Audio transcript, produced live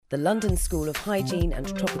the London School of Hygiene and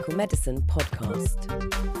Tropical Medicine podcast.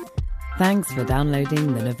 Thanks for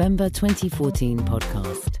downloading the November 2014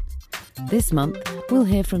 podcast. This month, we'll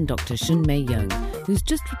hear from Dr. Shunmay Yeung, who's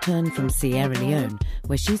just returned from Sierra Leone,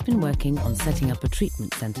 where she's been working on setting up a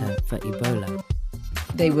treatment centre for Ebola.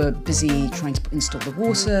 They were busy trying to install the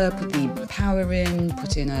water, put the power in,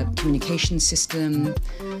 put in a communication system,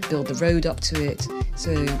 build the road up to it.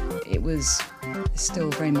 So it was still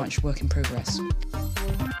very much work in progress.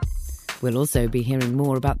 We'll also be hearing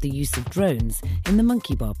more about the use of drones in the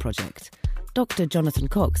Monkey Bar project. Dr. Jonathan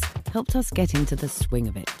Cox helped us get into the swing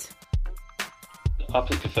of it. Our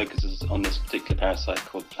particular focus is on this particular parasite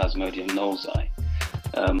called Plasmodium knowlesi.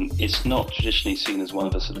 It's not traditionally seen as one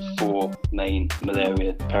of the sort of four main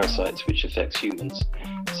malaria parasites which affects humans.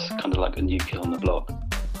 It's kind of like a new kid on the block.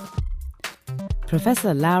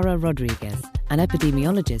 Professor Laura Rodriguez, an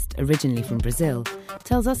epidemiologist originally from Brazil,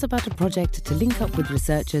 tells us about a project to link up with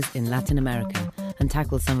researchers in Latin America and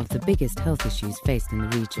tackle some of the biggest health issues faced in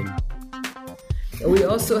the region. We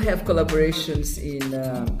also have collaborations in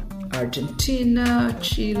Argentina,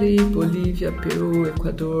 Chile, Bolivia, Peru,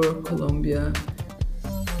 Ecuador, Colombia,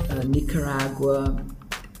 Nicaragua,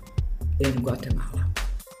 and Guatemala.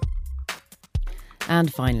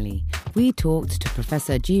 And finally, we talked to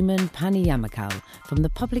Professor Jeemon Panniyammakal from the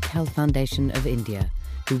Public Health Foundation of India,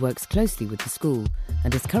 who works closely with the school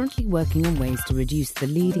and is currently working on ways to reduce the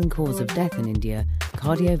leading cause of death in India,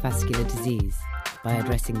 cardio-vascular disease, by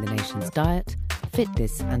addressing the nation's diet,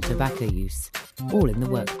 fitness and tobacco use, all in the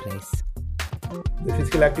workplace. The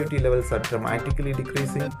physical activity levels are dramatically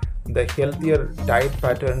decreasing. The healthier diet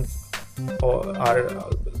patterns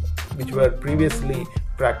which were previously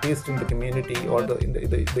practiced in the community or the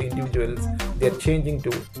individuals, they are changing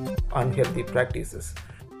to unhealthy practices.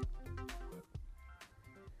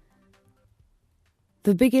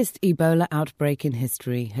 The biggest Ebola outbreak in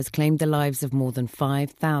history has claimed the lives of more than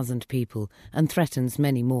 5,000 people and threatens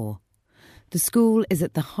many more. The school is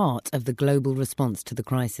at the heart of the global response to the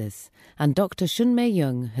crisis, and Dr. Shunmay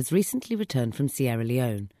Yeung has recently returned from Sierra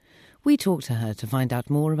Leone. We talked to her to find out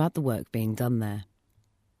more about the work being done there.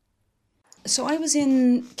 So I was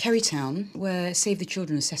in Kerrytown, where Save the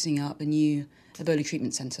Children is setting up a new Ebola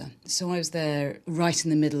treatment centre. So I was there right in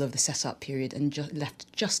the middle of the set-up period and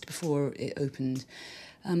left just before it opened.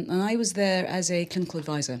 And I was there as a clinical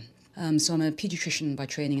advisor. So I'm a paediatrician by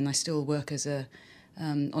training, and I still work as a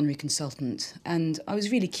honorary consultant. And I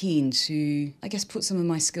was really keen to, I guess, put some of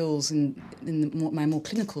my skills my more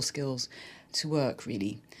clinical skills to work,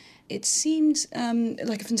 really. It seemed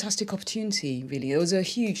like a fantastic opportunity, really. There was a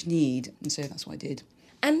huge need, and so that's what I did.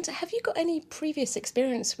 And have you got any previous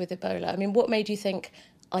experience with Ebola? I mean, what made you think,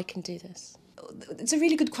 I can do this? It's a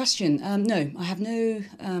really good question. No, I have no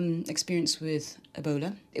experience with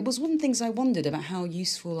Ebola. It was one of the things I wondered about how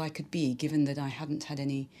useful I could be, given that I hadn't had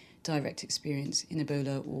any direct experience in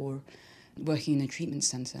Ebola or working in a treatment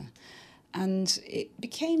centre. And it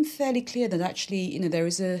became fairly clear that actually, there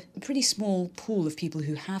is a pretty small pool of people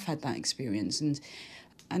who have had that experience.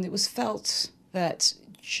 And it was felt that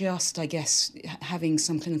just, I guess, having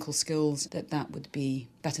some clinical skills, that would be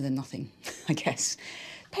better than nothing, I guess.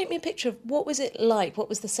 Paint me a picture of what was it like, what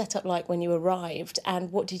was the setup like when you arrived,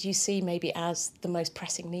 and what did you see maybe as the most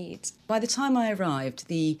pressing needs? By the time I arrived,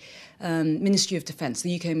 the Ministry of Defence,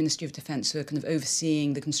 the UK Ministry of Defence, who are kind of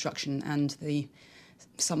overseeing the construction and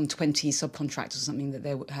some 20 subcontractors or something that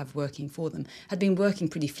they have working for them, had been working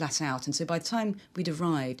pretty flat out. And so by the time we'd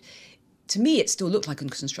arrived, to me it still looked like a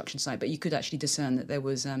construction site, but you could actually discern that there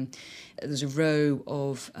was a row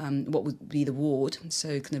of what would be the ward,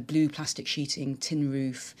 so kind of blue plastic sheeting, tin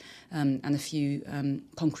roof, and a few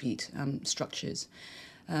concrete structures.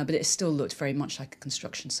 But it still looked very much like a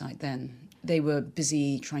construction site then. They were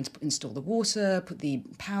busy trying to install the water, put the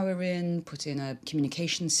power in, put in a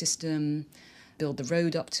communication system, build the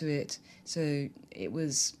road up to it. So it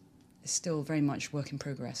was still very much work in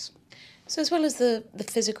progress. So as well as the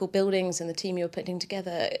physical buildings and the team you were putting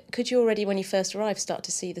together, could you already, when you first arrived, start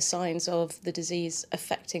to see the signs of the disease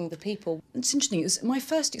affecting the people? It's interesting. It was my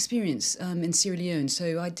first experience in Sierra Leone,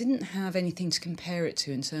 so I didn't have anything to compare it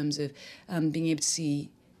to in terms of being able to see,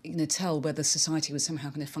 tell whether society was somehow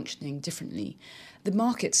kind of functioning differently. The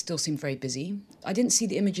market still seemed very busy. I didn't see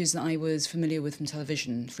the images that I was familiar with from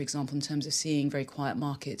television, for example, in terms of seeing very quiet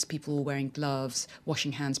markets, people wearing gloves,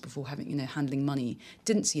 washing hands before handling money.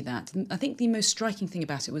 Didn't see that. I think the most striking thing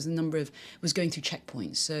about it was the number was going through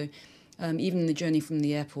checkpoints. So even in the journey from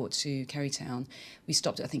the airport to Kerrytown, we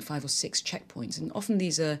stopped at, I think, 5 or 6 checkpoints. And often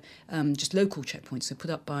these are just local checkpoints, so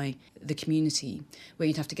put up by the community, where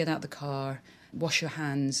you'd have to get out the car, wash your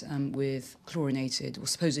hands with chlorinated or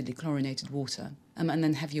supposedly chlorinated water, and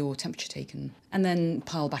then have your temperature taken, and then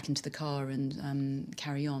pile back into the car and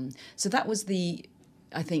carry on. So that was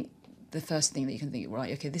I think, the first thing that you can think,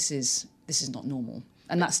 right, okay, this is not normal.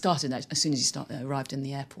 And that started as soon as you arrived in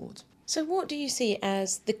the airport. So what do you see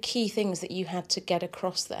as the key things that you had to get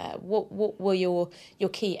across there? What were your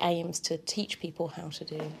key aims to teach people how to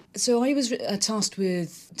do? So I was tasked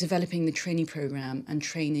with developing the training programme and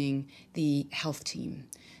training the health team,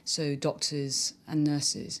 so doctors and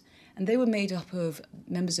nurses. And they were made up of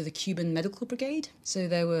members of the Cuban Medical Brigade. So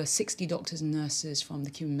there were 60 doctors and nurses from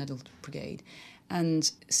the Cuban Medical Brigade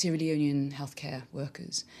and Sierra Leonean healthcare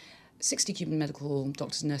workers. 60 Cuban medical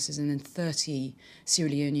doctors and nurses, and then 30 Sierra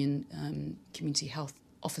Leonean community health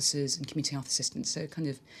officers and community health assistants, so kind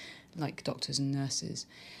of like doctors and nurses.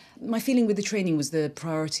 My feeling with the training was the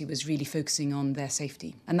priority was really focusing on their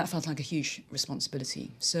safety, and that felt like a huge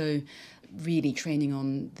responsibility. So really training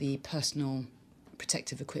on the personal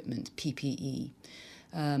protective equipment, PPE,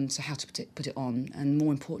 so how to put it on, and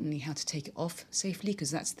more importantly, how to take it off safely, because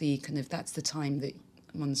that's the time that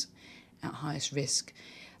one's at highest risk.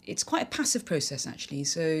 It's quite a passive process, actually.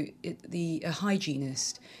 So a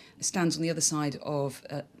hygienist stands on the other side of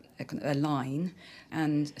a line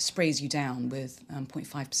and sprays you down with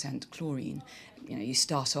 0.5% chlorine. You know, you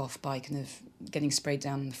start off by kind of getting sprayed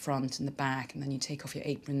down in the front and the back, and then you take off your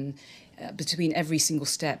apron. Between every single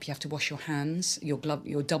step, you have to wash your hands, your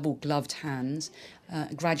double-gloved hands,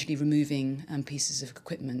 gradually removing pieces of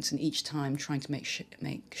equipment, and each time trying to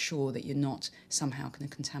make sure that you're not somehow kind of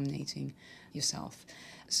contaminating yourself.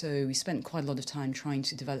 So we spent quite a lot of time trying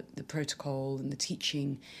to develop the protocol and the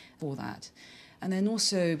teaching for that. And then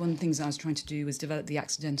also one of the things I was trying to do was develop the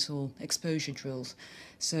accidental exposure drills.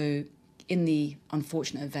 So in the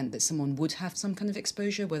unfortunate event that someone would have some kind of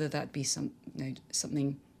exposure, whether that be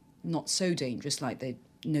something not so dangerous, like they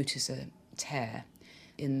notice a tear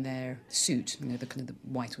in their suit, the kind of the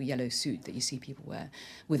white or yellow suit that you see people wear,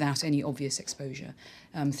 without any obvious exposure,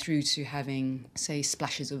 through to having, say,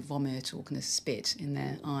 splashes of vomit or kind of spit in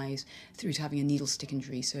their eyes, through to having a needle stick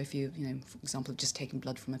injury. So if you, for example, have just taken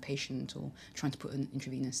blood from a patient or trying to put an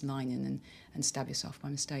intravenous line in and stab yourself by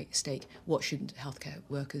mistake, what should healthcare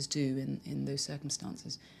workers do in those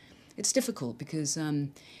circumstances? It's difficult because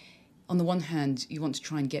on the one hand, you want to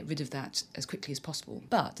try and get rid of that as quickly as possible,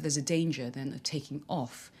 but there's a danger then of taking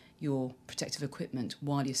off your protective equipment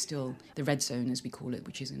while you're still the red zone, as we call it,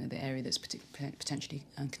 which is the area that's potentially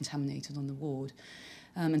contaminated on the ward.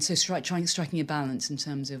 And so striking a balance in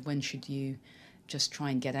terms of when should you just try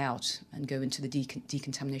and get out and go into the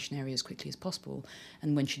decontamination area as quickly as possible,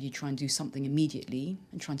 and when should you try and do something immediately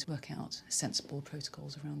and trying to work out sensible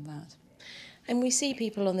protocols around that. And we see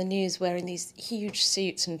people on the news wearing these huge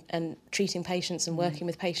suits and treating patients and working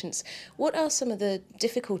with patients. What are some of the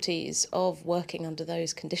difficulties of working under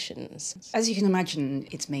those conditions? As you can imagine,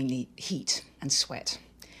 it's mainly heat and sweat.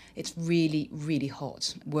 It's really, really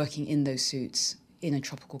hot working in those suits in a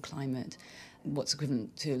tropical climate. What's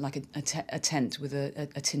equivalent to like a tent with a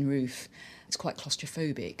tin roof. It's quite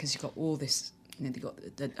claustrophobic because you've got all this, you've got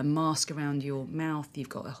a mask around your mouth, you've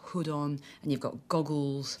got a hood on, and you've got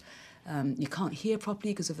goggles. You can't hear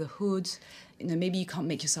properly because of the hood. Maybe you can't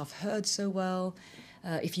make yourself heard so well.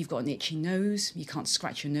 If you've got an itchy nose, you can't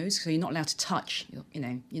scratch your nose, so you're not allowed to touch.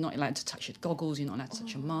 You're not allowed to touch your goggles. You're not allowed to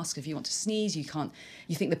touch your mask. If you want to sneeze, you can't.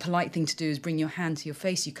 You think the polite thing to do is bring your hand to your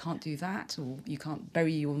face. You can't do that, or you can't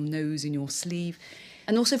bury your nose in your sleeve.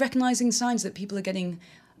 And also recognising signs that people are getting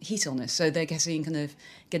heat illness, so they're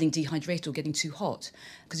getting dehydrated or getting too hot.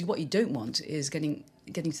 Because what you don't want is getting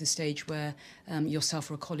to the stage where yourself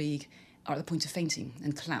or a colleague are at the point of fainting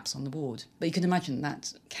and collapse on the ward. But you can imagine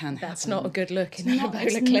that can happen. That's not a good look in an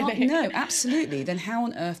Ebola clinic. No, absolutely. Then how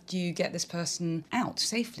on earth do you get this person out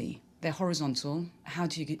safely? They're horizontal. How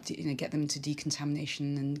do you get them to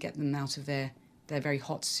decontamination and get them out of their very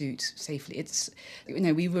hot suit safely?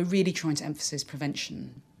 We were really trying to emphasise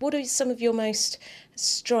prevention. What are some of your most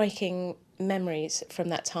striking memories from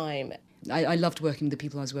that time? I loved working with the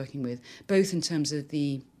people I was working with, both in terms of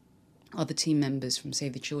the other team members from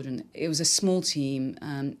Save the Children. It was a small team.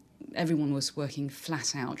 Everyone was working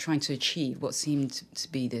flat out, trying to achieve what seemed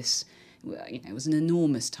to be this, it was an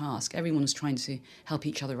enormous task. Everyone was trying to help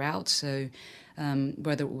each other out. So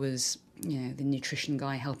whether it was, the nutrition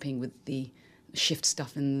guy helping with the shift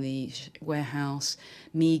stuff in the warehouse,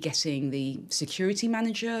 me getting the security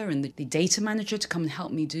manager and the data manager to come and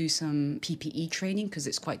help me do some PPE training because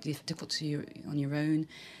it's quite difficult on your own.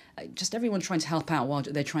 Just everyone trying to help out while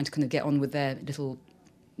they're trying to kind of get on with their little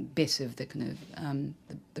bit of the kind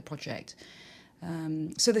of the project.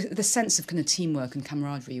 So the sense of kind of teamwork and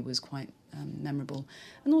camaraderie was quite memorable.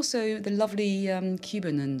 And also the lovely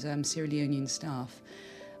Cuban and Sierra Leonean staff,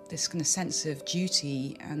 this kind of sense of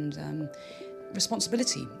duty and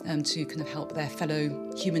responsibility to kind of help their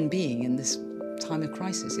fellow human being in this time of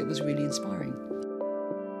crisis. It was really inspiring.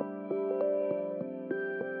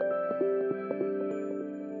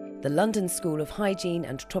 The London School of Hygiene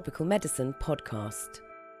and Tropical Medicine podcast.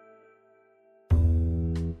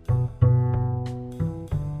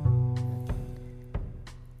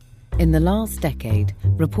 In the last decade,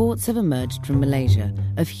 reports have emerged from Malaysia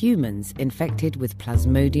of humans infected with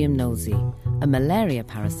Plasmodium knowlesi, a malaria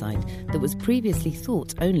parasite that was previously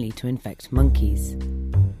thought only to infect monkeys.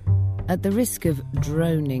 At the risk of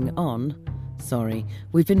droning on,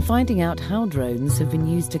 we've been finding out how drones have been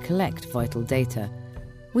used to collect vital data.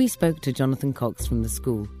 We spoke to Jonathan Cox from the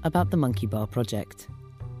school about the Monkey Bar project.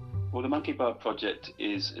 Well, the Monkey Bar project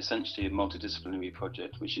is essentially a multidisciplinary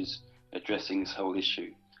project which is addressing this whole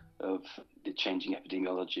issue of the changing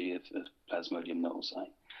epidemiology of Plasmodium knowlesi.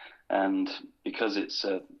 And because it's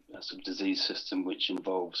a sort of disease system which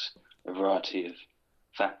involves a variety of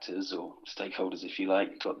factors or stakeholders, if you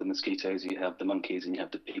like, you've got the mosquitoes, you have the monkeys, and you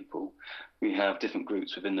have the people. We have different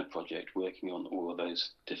groups within the project working on all of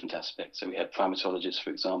those different aspects. So we have primatologists,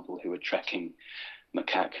 for example, who are tracking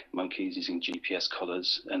macaque monkeys using GPS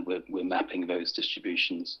collars, and we're mapping those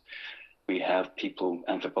distributions. We have people,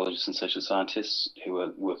 anthropologists and social scientists, who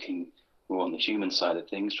are working more on the human side of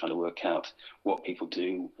things, trying to work out what people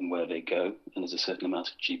do and where they go, and there's a certain amount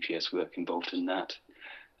of GPS work involved in that.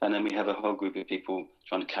 And then we have a whole group of people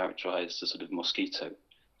trying to characterize the sort of mosquito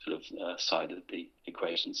side of the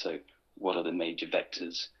equation. So what are the major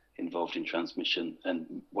vectors involved in transmission,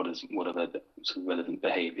 and what are the sort of relevant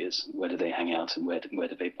behaviors? Where do they hang out, and where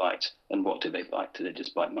do they bite? And what do they bite? Do they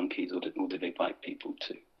just bite monkeys, or do they bite people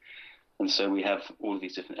too? And so we have all of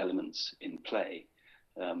these different elements in play.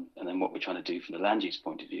 And then what we're trying to do from the land use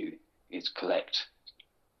point of view is collect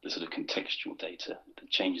the sort of contextual data, the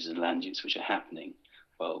changes in land use which are happening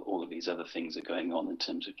while all of these other things are going on in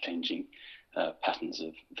terms of changing patterns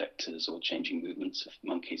of vectors, or changing movements of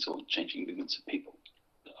monkeys, or changing movements of people.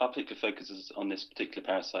 Our particular focus is on this particular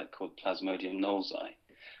parasite called Plasmodium knowlesi.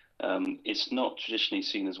 It's not traditionally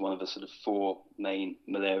seen as one of the sort of 4 main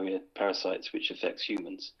malaria parasites which affects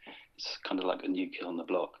humans. It's kind of like a new kid on the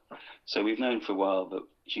block. So we've known for a while that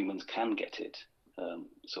humans can get it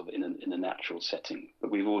sort of in a natural setting,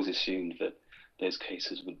 but we've always assumed that those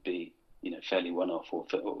cases would be fairly one-off or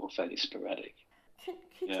fairly sporadic.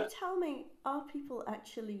 Could you tell me, are people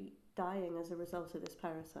actually dying as a result of this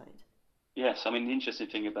parasite? Yes, I mean, the interesting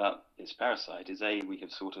thing about this parasite is, we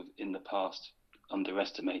have sort of in the past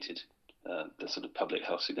underestimated the sort of public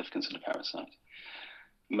health significance of the parasite,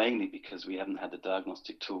 mainly because we haven't had the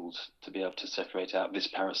diagnostic tools to be able to separate out this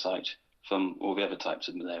parasite from all the other types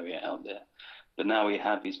of malaria out there. But now we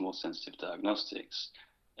have these more sensitive diagnostics.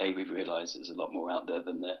 We've realised there's a lot more out there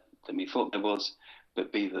than we thought there was,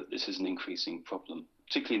 but B, that this is an increasing problem,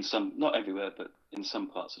 particularly in some, not everywhere, but in some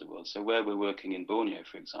parts of the world. So where we're working in Borneo,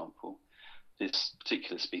 for example, this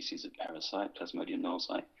particular species of parasite, Plasmodium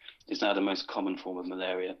knowlesi, is now the most common form of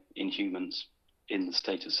malaria in humans in the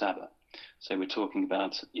state of Sabah. So we're talking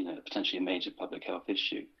about, potentially a major public health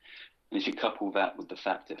issue. And if you couple that with the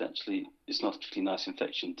fact that actually it's not a particularly nice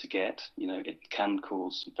infection to get, it can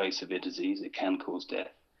cause very severe disease, it can cause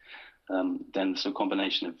death, then the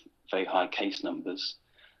combination of very high case numbers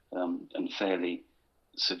and fairly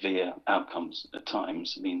severe outcomes at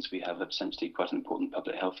times means we have essentially quite an important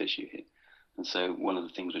public health issue here. And so one of the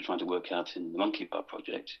things we're trying to work out in the Monkey Bar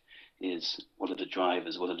project is what are the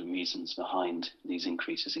drivers, what are the reasons behind these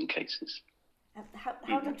increases in cases.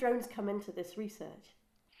 How do drones come into this research?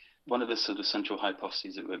 One of the sort of central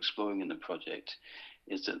hypotheses that we're exploring in the project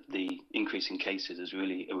is that the increase in cases is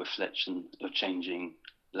really a reflection of changing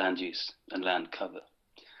land use and land cover.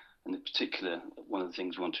 And in particular, one of the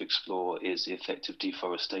things we want to explore is the effect of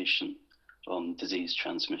deforestation on disease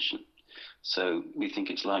transmission. So we think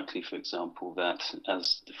it's likely, for example, that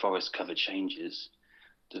as the forest cover changes,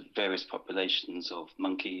 the various populations of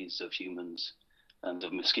monkeys, of humans, and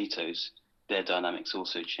of mosquitoes, their dynamics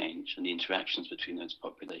also change, and the interactions between those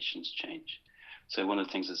populations change. So one of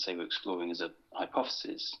the things that we're exploring as a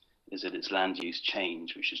hypothesis is that it's land use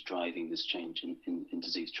change which is driving this change in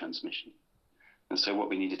disease transmission. And so what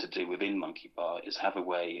we needed to do within Monkey Bar is have a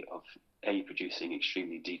way of producing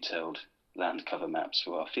extremely detailed land cover maps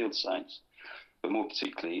for our field sites, but more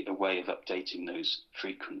particularly a way of updating those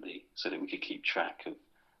frequently so that we could keep track of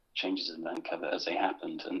changes in land cover as they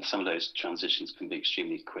happened. And some of those transitions can be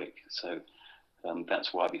extremely quick. So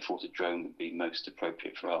that's why we thought a drone would be most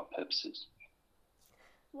appropriate for our purposes.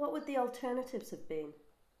 What would the alternatives have been?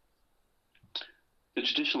 The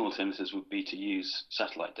traditional alternatives would be to use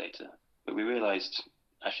satellite data, but we realised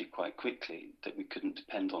actually quite quickly that we couldn't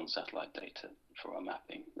depend on satellite data for our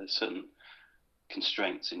mapping. There's certain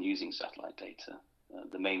constraints in using satellite data,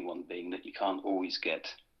 the main one being that you can't always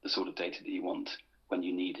get the sort of data that you want when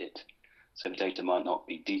you need it. So the data might not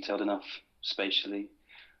be detailed enough spatially,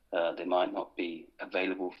 they might not be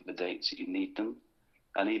available for the dates that you need them,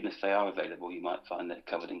 and even if they are available, you might find they're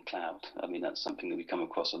covered in cloud. I mean, that's something that we come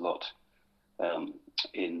across a lot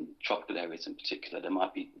in tropical areas in particular. There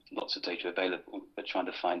might be lots of data available, but trying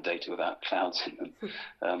to find data without clouds in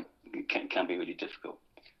them can be really difficult.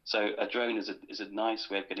 So a drone is a nice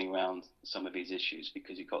way of getting around some of these issues,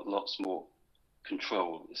 because you've got lots more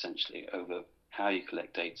control, essentially, over how you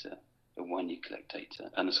collect data and when you collect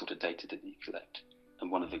data and the sort of data that you collect.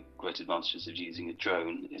 And one of the great advantages of using a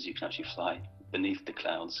drone is you can actually fly beneath the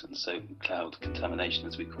clouds, and so cloud contamination,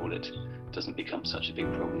 as we call it, doesn't become such a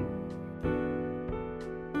big problem.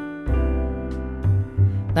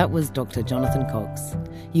 That was Dr. Jonathan Cox.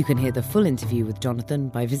 You can hear the full interview with Jonathan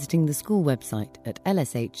by visiting the school website at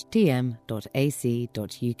lshtm.ac.uk.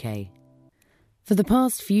 For the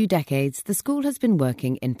past few decades, the school has been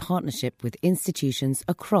working in partnership with institutions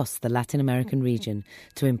across the Latin American region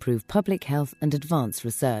to improve public health and advance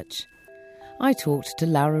research. I talked to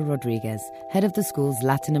Laura Rodriguez, head of the school's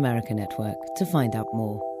Latin America network, to find out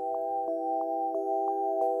more.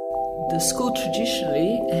 The school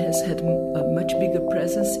traditionally has had a much bigger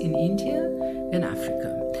presence in India and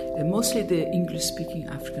Africa, and mostly the English-speaking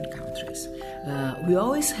African countries. We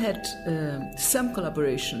always had some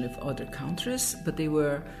collaboration with other countries, but they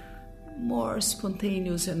were more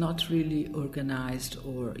spontaneous and not really organized,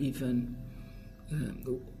 or even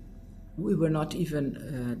we were not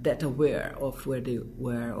even that aware of where they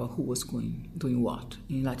were or who was doing what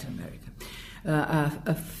in Latin America. A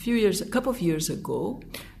couple of years ago,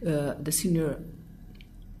 the senior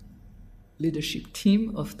leadership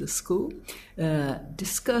team of the school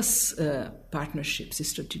discussed partnerships,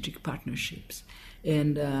 strategic partnerships,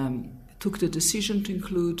 and took the decision to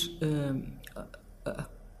include a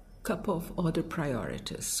couple of other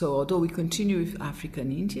priorities. So although we continue with Africa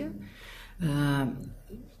and India,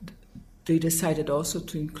 they decided also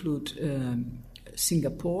to include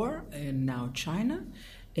Singapore and now China,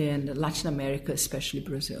 and Latin America, especially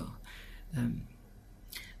Brazil. And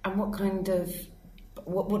what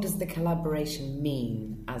does the collaboration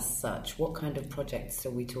mean as such? What kind of projects are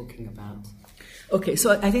we talking about? Okay,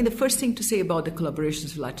 so I think the first thing to say about the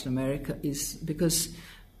collaborations with Latin America is because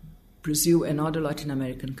Brazil and other Latin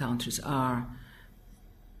American countries are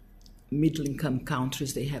middle-income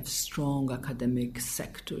countries. They have strong academic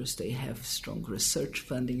sectors, they have strong research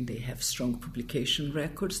funding, they have strong publication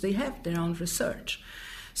records, they have their own research.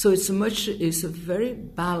 So it's a very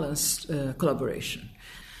balanced collaboration,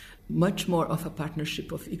 much more of a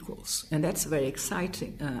partnership of equals. And that's a very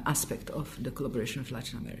exciting aspect of the collaboration with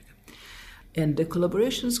Latin America. And the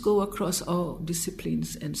collaborations go across all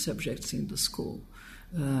disciplines and subjects in the school.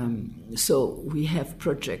 So we have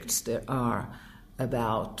projects that are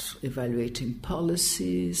about evaluating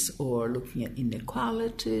policies or looking at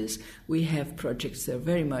inequalities. We have projects that are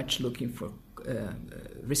very much looking for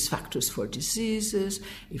risk factors for diseases,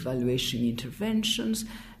 evaluation interventions,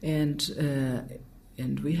 and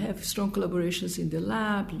we have strong collaborations in the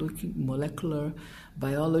lab, looking molecular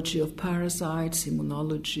biology of parasites,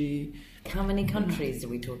 immunology. How many countries are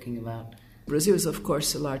we talking about? Brazil is, of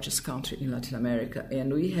course, the largest country in Latin America,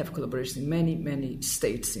 and we have collaborations in many, many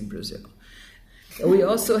states in Brazil. We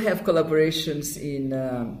also have collaborations in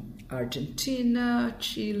Argentina,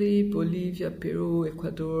 Chile, Bolivia, Peru,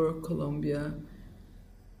 Ecuador, Colombia,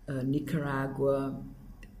 Nicaragua,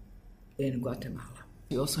 and Guatemala.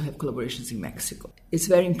 We also have collaborations in Mexico. It's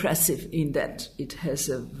very impressive in that it has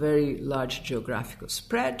a very large geographical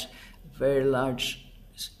spread, very large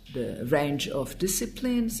the range of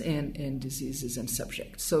disciplines and diseases and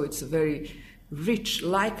subjects. So it's a very rich,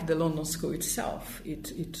 like the London School itself.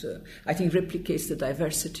 It I think, replicates the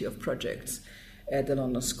diversity of projects at the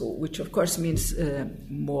London School, which of course means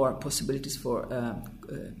more possibilities for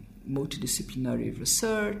multidisciplinary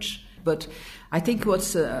research. But I think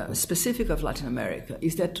what's specific of Latin America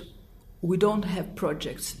is that we don't have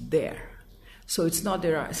projects there. So it's not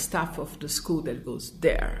there are staff of the school that goes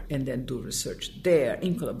there and then do research there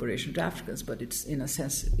in collaboration with Africans, but it's, in a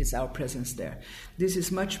sense, it's our presence there. This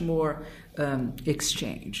is much more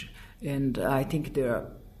exchange. And I think there are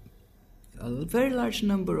a very large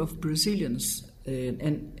number of Brazilians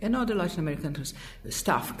and other Latin American countries,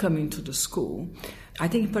 staff coming to the school. I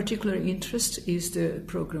think particular interest is the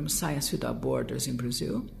program Science Without Borders in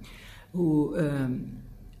Brazil, who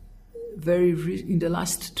in the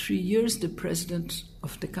last 3 years, the president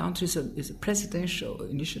of the country, is a presidential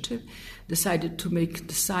initiative, decided to make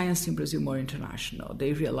the science in Brazil more international.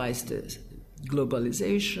 They realized that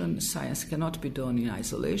globalization, science cannot be done in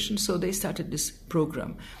isolation, so they started this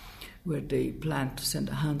program where they plan to send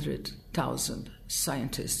 100,000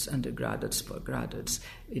 scientists, undergraduates, postgraduates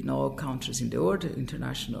in all countries in the world,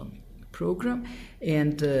 international program.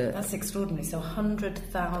 And that's extraordinary. So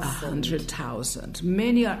 100,000. 100,000.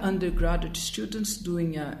 Many are undergraduate students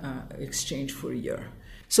doing an exchange for a year.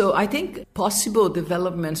 So I think possible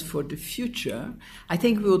developments for the future, I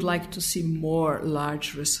think we would like to see more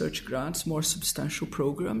large research grants, more substantial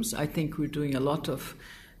programs. I think we're doing a lot of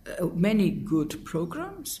many good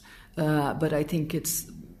programs, but I think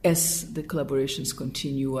as the collaborations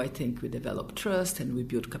continue, I think we develop trust and we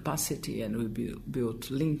build capacity and we build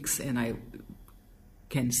links, and I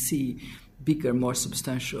can see bigger, more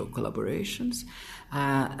substantial collaborations.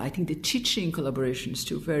 I think the teaching collaboration is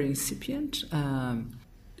still very incipient.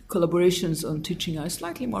 Collaborations on teaching are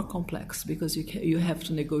slightly more complex because you have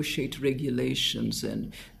to negotiate regulations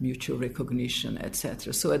and mutual recognition,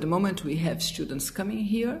 etc. So at the moment we have students coming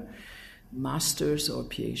here, masters or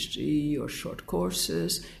PhD or short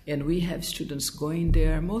courses, and we have students going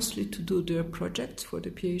there mostly to do their projects for the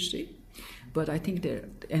PhD. But I think there are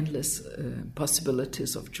endless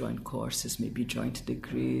possibilities of joint courses, maybe joint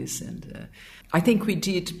degrees. And I think we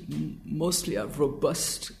did mostly a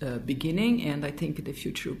robust beginning, and I think the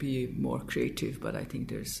future will be more creative, but I think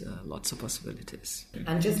there's lots of possibilities.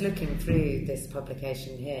 And just looking through this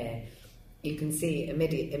publication here, you can see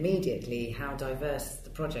immediately how diverse the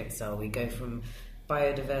projects are. We go from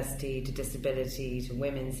biodiversity to disability to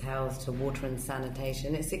women's health to water and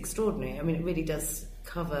sanitation. It's extraordinary. I mean, it really does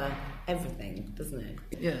cover everything, doesn't it?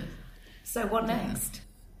 Yeah. So what next?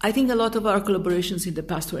 I think a lot of our collaborations in the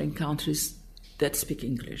past were in countries that speak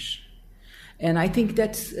English. And I think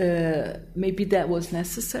that's maybe that was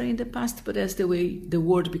necessary in the past, but as the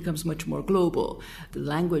world becomes much more global, the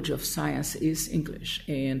language of science is English.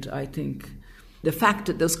 And I think the fact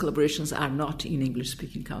that those collaborations are not in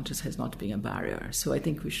English-speaking countries has not been a barrier. So I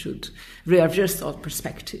think we should readjust our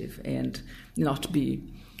perspective and not be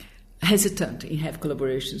hesitant in have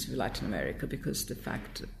collaborations with Latin America, because the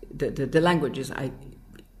fact that the languages,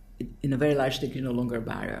 in a very large degree, no longer a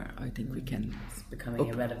barrier. I think we can... It's becoming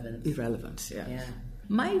irrelevant. Irrelevant, yeah.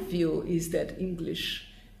 My view is that English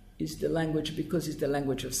is the language because it's the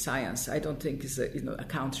language of science. I don't think it's a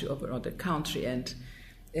country over another country.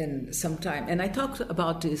 And sometime, and I talked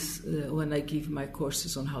about this when I give my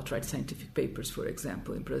courses on how to write scientific papers, for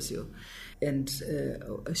example, in Brazil. And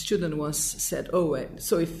a student once said,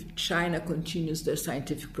 so if China continues their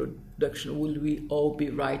scientific production, will we all be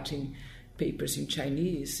writing papers in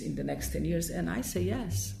Chinese in the next 10 years? And I say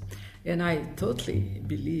yes. And I totally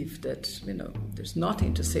believe that, there's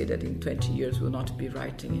nothing to say that in 20 years we'll not be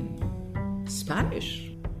writing in Spanish.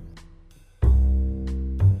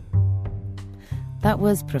 That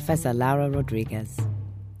was Professor Laura Rodriguez.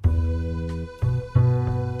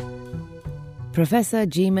 Professor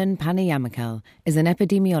Jeemon Panniyammakal is an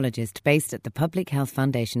epidemiologist based at the Public Health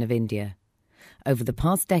Foundation of India. Over the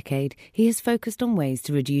past decade, he has focused on ways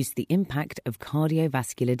to reduce the impact of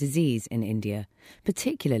cardiovascular disease in India,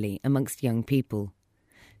 particularly amongst young people.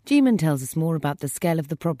 Jeemon tells us more about the scale of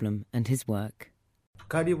the problem and his work.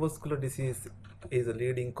 Cardiovascular disease is a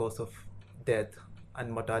leading cause of death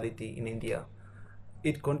and mortality in India.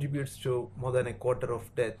 It contributes to more than a quarter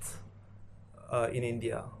of deaths in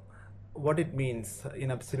India. What it means in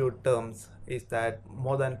absolute terms is that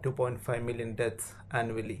more than 2.5 million deaths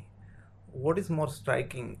annually. What is more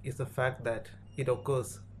striking is the fact that it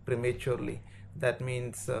occurs prematurely. That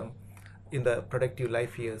means in the productive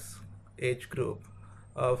life years age group.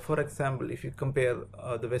 For example, if you compare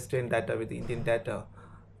the Western data with the Indian data,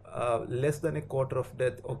 less than a quarter of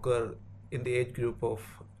deaths occur in the age group of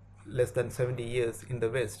less than 70 years in the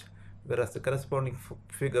West, whereas the corresponding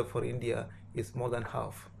figure for India is more than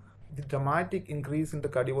half. The dramatic increase in the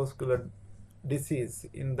cardiovascular disease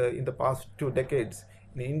in the past 2 decades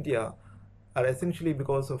in India are essentially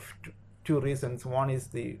because of two reasons. One is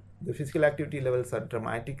the physical activity levels are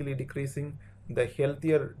dramatically decreasing. The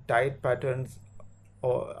healthier diet patterns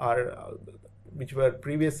which were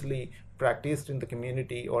previously practiced in the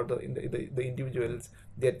community or the individuals,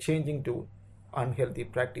 they're changing to unhealthy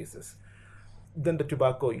practices. Then the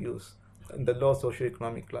tobacco use in the low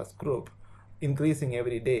socioeconomic class group increasing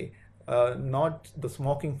every day. Not the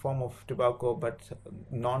smoking form of tobacco, but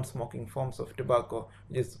non-smoking forms of tobacco,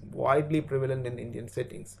 which is widely prevalent in Indian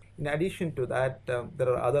settings. In addition to that, there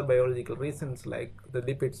are other biological reasons, like the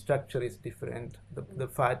lipid structure is different, the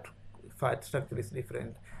fat structure is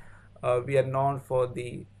different. we are known for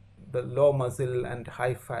the low muscle and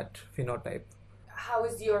high fat phenotype. How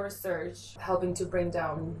is your research helping to bring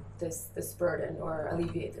down this burden or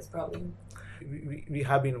alleviate this problem? We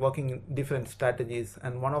have been working in different strategies,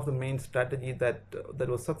 and one of the main strategies that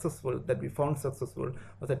was successful, that we found successful,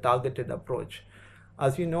 was a targeted approach.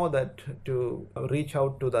 As you know, that to reach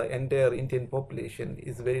out to the entire Indian population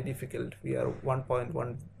is very difficult. We are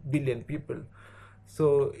 1.1 billion people.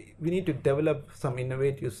 So we need to develop some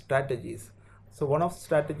innovative strategies. So one of the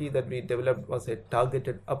strategies that we developed was a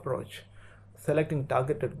targeted approach, selecting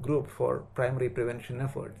targeted group for primary prevention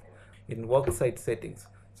efforts in worksite settings.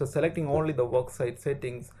 So selecting only the worksite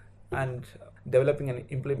settings and developing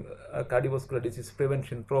a cardiovascular disease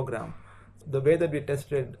prevention program. The way that we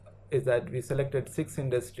tested is that we selected 6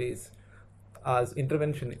 industries as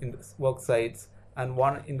intervention in work sites and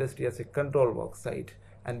 1 industry as a control work site,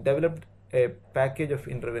 and developed a package of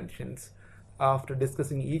interventions after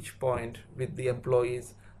discussing each point with the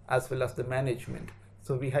employees as well as the management.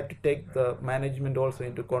 So we had to take the management also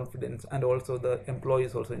into confidence and also the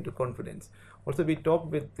employees also into confidence. Also, we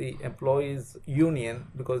talked with the employees union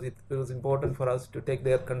because it was important for us to take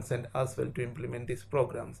their consent as well to implement these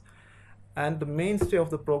programs. And the mainstay of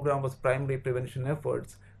the program was primary prevention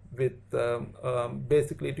efforts, with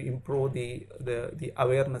basically to improve the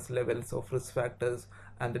awareness levels of risk factors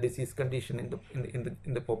and the disease condition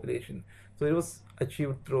in the population. So it was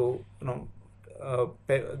achieved through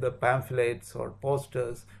the pamphlets or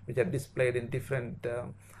posters which are displayed in different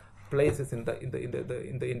places in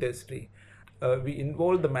the industry. We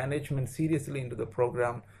involved the management seriously into the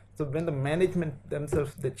program. So when the management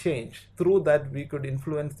themselves they change, through that we could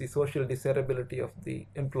influence the social desirability of the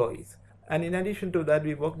employees. And in addition to that,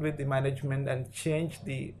 we worked with the management and changed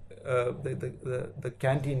the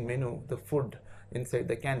canteen menu, the food inside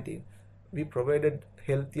the canteen. We provided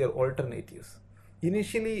healthier alternatives.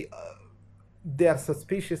 Initially, they are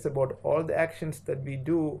suspicious about all the actions that we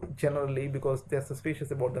do generally because they are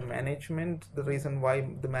suspicious about the management, the reason why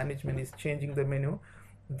the management is changing the menu.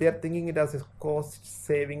 They are thinking it as a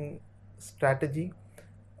cost-saving strategy.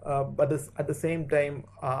 But at the same time,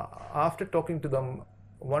 after talking to them,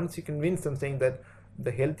 once you convince them saying that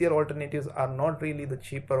the healthier alternatives are not really the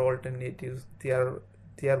cheaper alternatives, they are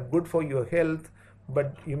good for your health,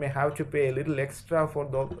 but you may have to pay a little extra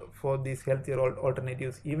for these healthier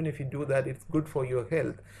alternatives. Even if you do that, it's good for your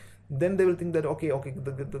health. Then they will think that okay,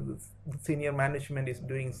 the senior management is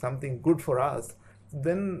doing something good for us.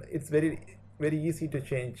 Then it's very easy to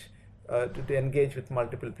change, to engage with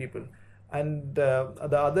multiple people. And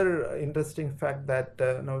the other interesting fact that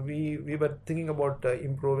we were thinking about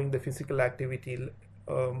improving the physical activity,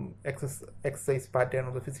 exercise pattern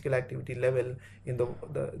or the physical activity level in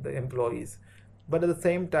the employees. But at the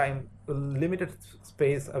same time, limited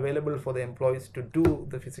space available for the employees to do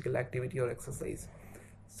the physical activity or exercise.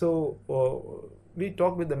 So we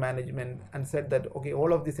talked with the management and said that okay,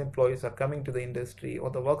 all of these employees are coming to the industry or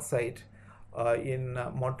the work site in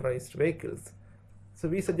motorized vehicles. So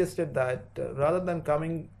we suggested that rather than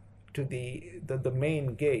coming to the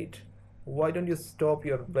main gate, why don't you stop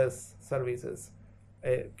your bus services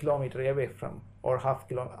a kilometer away from, or half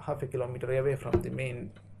a kilometer away from the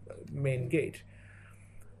main gate?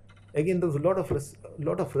 Again, there's a lot of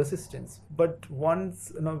resistance. But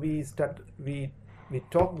once we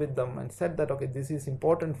talked with them and said that okay, this is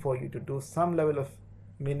important for you to do some level of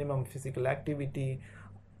minimum physical activity,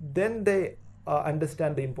 then they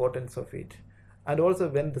understand the importance of it. And also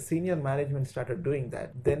when the senior management started doing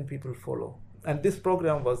that, then people follow. And this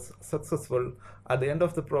program was successful. At the end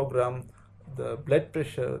of the program, the blood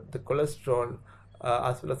pressure, the cholesterol,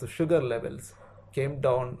 as well as the sugar levels came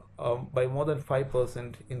down by more than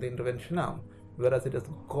 5% in the intervention arm, whereas it has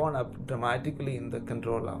gone up dramatically in the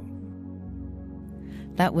control arm.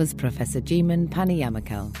 That was Professor Jeemon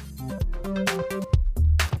Panniyammakal.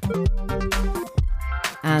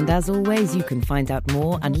 And as always, you can find out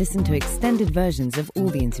more and listen to extended versions of all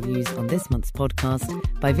the interviews on this month's podcast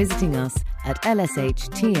by visiting us at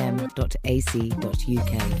lshtm.ac.uk.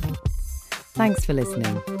 Thanks for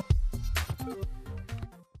listening.